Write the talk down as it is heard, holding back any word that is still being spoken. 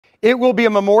It will be a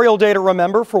Memorial Day to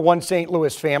remember for one St.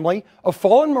 Louis family. A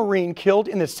fallen Marine killed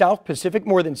in the South Pacific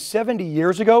more than 70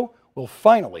 years ago will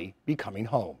finally be coming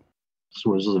home.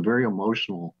 So it was a very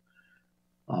emotional,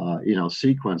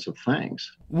 sequence of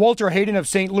things. Walter Hayden of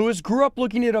St. Louis grew up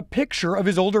looking at a picture of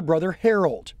his older brother,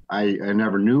 Harold. I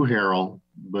never knew Harold,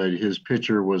 but his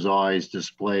picture was always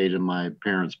displayed in my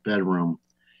parents' bedroom.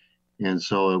 And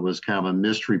so it was kind of a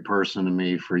mystery person to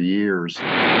me for years.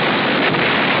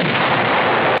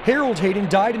 Harold Hayden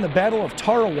died in the Battle of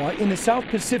Tarawa in the South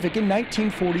Pacific in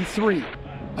 1943.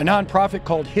 A nonprofit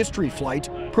called History Flight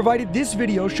provided this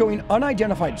video showing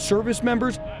unidentified service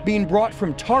members being brought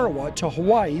from Tarawa to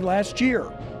Hawaii last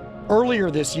year. Earlier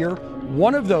this year,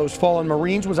 one of those fallen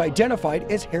Marines was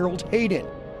identified as Harold Hayden.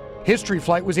 History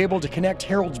Flight was able to connect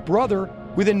Harold's brother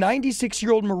with a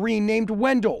 96-year-old Marine named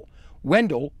Wendell.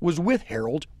 Wendell was with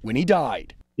Harold when he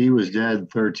died. He was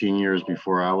dead 13 years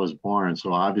before I was born,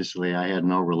 so obviously I had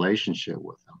no relationship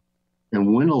with him.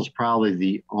 And Wendell's probably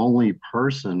the only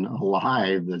person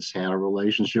alive that's had a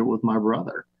relationship with my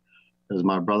brother, because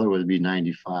my brother would be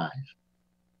 95.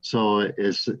 So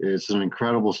it's an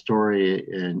incredible story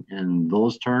in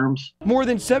those terms. More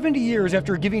than 70 years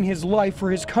after giving his life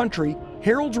for his country,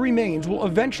 Harold's remains will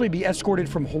eventually be escorted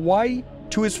from Hawaii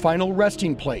to his final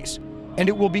resting place, and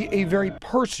it will be a very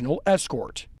personal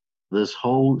escort. This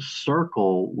whole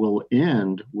circle will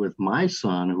end with my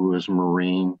son, who is a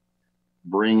Marine,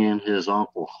 bringing his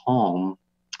uncle home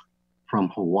from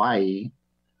Hawaii,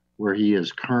 where he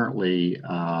is currently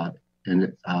at.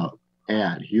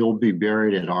 He'll be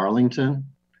buried at Arlington.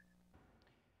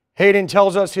 Hayden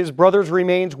tells us his brother's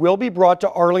remains will be brought to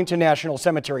Arlington National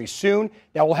Cemetery soon.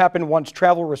 That will happen once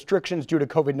travel restrictions due to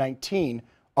COVID-19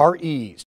 are eased.